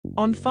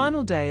On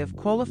final day of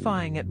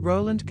qualifying at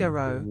Roland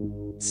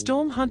Garros,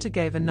 Storm Hunter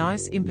gave a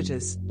nice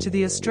impetus to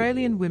the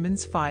Australian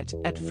women's fight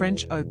at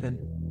French Open.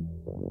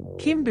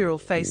 Kim Birrell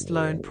faced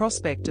lone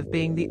prospect of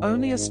being the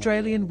only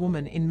Australian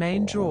woman in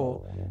main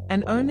draw,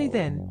 and only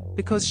then,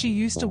 because she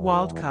used a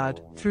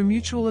wildcard through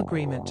mutual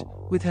agreement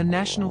with her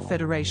national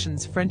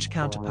federation's French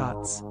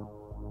counterparts.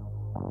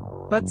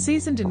 But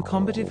seasoned in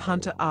combative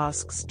Hunter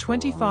asks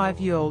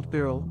 25-year-old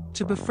Birrell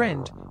to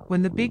befriend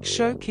when the big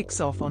show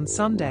kicks off on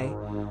Sunday,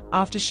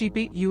 after she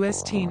beat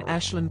US teen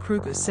Ashlyn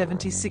Krueger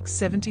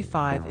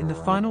 76-75 in the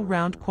final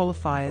round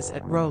qualifiers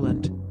at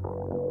Roland.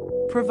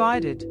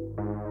 Provided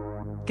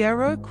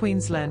Garros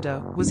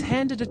Queenslander was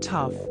handed a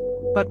tough,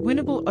 but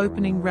winnable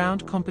opening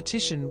round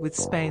competition with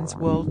Spain's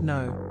World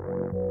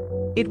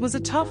No. It was a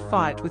tough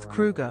fight with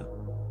Krueger,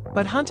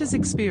 but Hunter's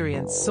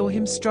experience saw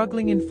him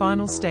struggling in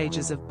final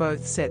stages of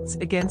both sets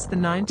against the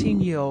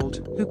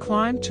 19-year-old who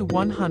climbed to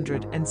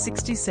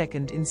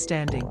 162nd in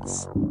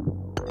standings.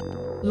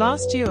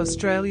 Last year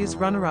Australia's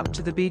runner-up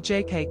to the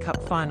BJK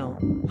Cup final,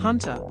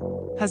 Hunter,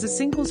 has a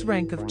singles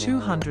rank of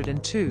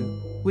 202,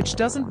 which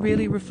doesn't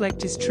really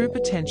reflect his true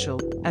potential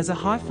as a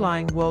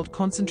high-flying world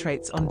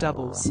concentrates on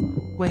doubles,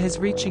 where his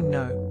reaching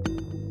no.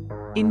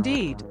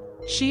 Indeed,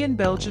 she and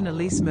Belgian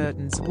Elise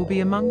Mertens will be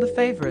among the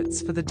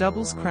favourites for the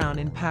doubles crown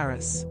in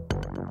Paris.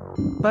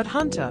 But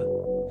Hunter,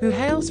 who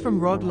hails from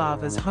Rod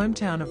Laver's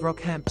hometown of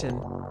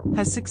Rockhampton,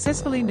 has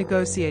successfully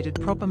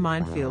negotiated proper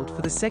minefield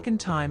for the second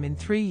time in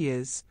 3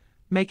 years,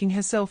 making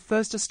herself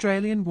first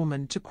Australian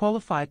woman to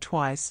qualify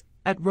twice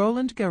at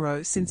Roland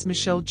Garros since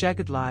Michelle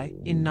Jaggard-Lai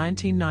in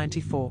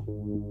 1994.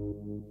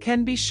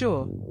 Can be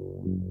sure.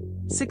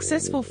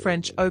 Successful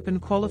French Open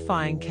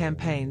qualifying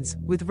campaigns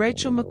with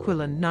Rachel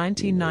McQuillan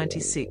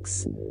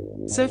 1996,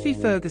 Sophie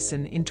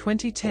Ferguson in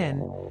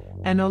 2010,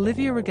 and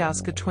Olivia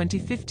Rogowska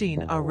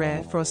 2015 are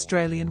rare for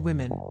Australian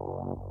women.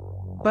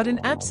 But in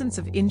absence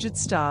of injured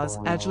stars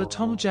Ajla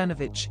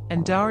Tomljanovic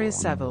and Daria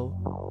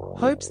Saville,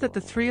 hopes that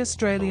the 3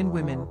 Australian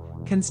women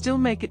can still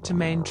make it to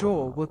main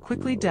draw were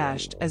quickly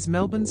dashed as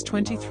Melbourne's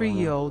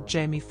 23-year-old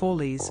Jaimee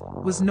Fourlis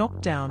was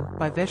knocked down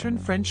by veteran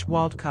French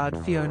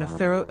wildcard Fiona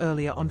Ferro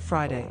earlier on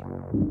Friday.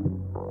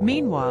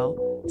 Meanwhile,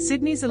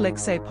 Sydney's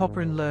Alexei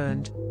Popyrin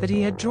learned that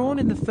he had drawn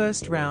in the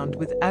first round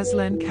with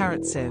Aslan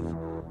Karatsev,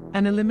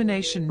 an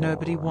elimination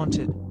nobody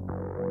wanted.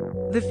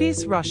 The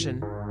fierce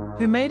Russian,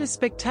 who made a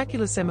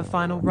spectacular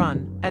semi-final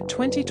run at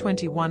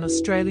 2021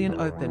 Australian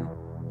Open,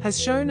 has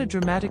shown a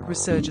dramatic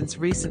resurgence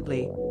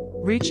recently,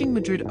 reaching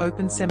Madrid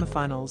Open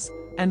semifinals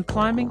and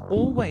climbing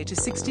all the way to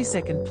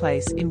 62nd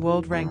place in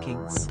world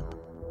rankings.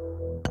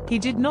 He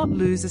did not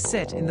lose a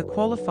set in the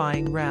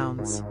qualifying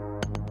rounds.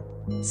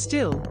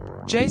 Still,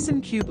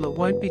 Jason Kubler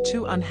won't be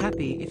too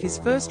unhappy if his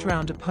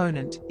first-round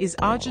opponent is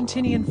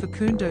Argentinian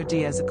Facundo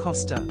Diaz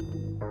Acosta,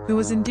 who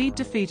was indeed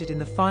defeated in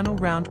the final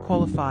round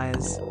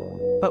qualifiers,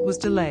 but was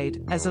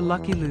delayed as a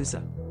lucky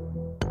loser.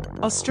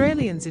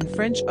 Australians in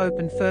French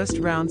Open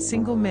first-round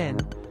single men,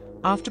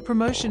 after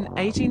promotion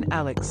 18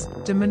 Alex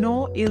de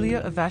Minaur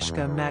Ilya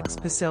Ivashka Max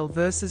Purcell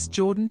vs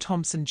Jordan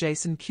Thompson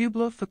Jason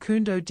Kubler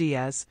Facundo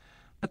Diaz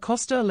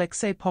Acosta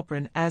Alexei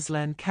Popyrin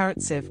Aslan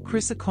Karatsev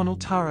Chris O'Connell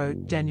Taro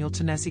Daniel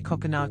Thanasi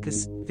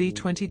Kokkinakis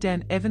V20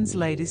 Dan Evans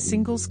Ladies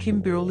Singles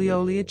Kim Birrell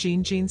Leolia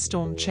Jeanjean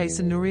Storm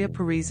Chaser Nuria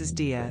Parrizas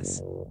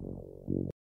Diaz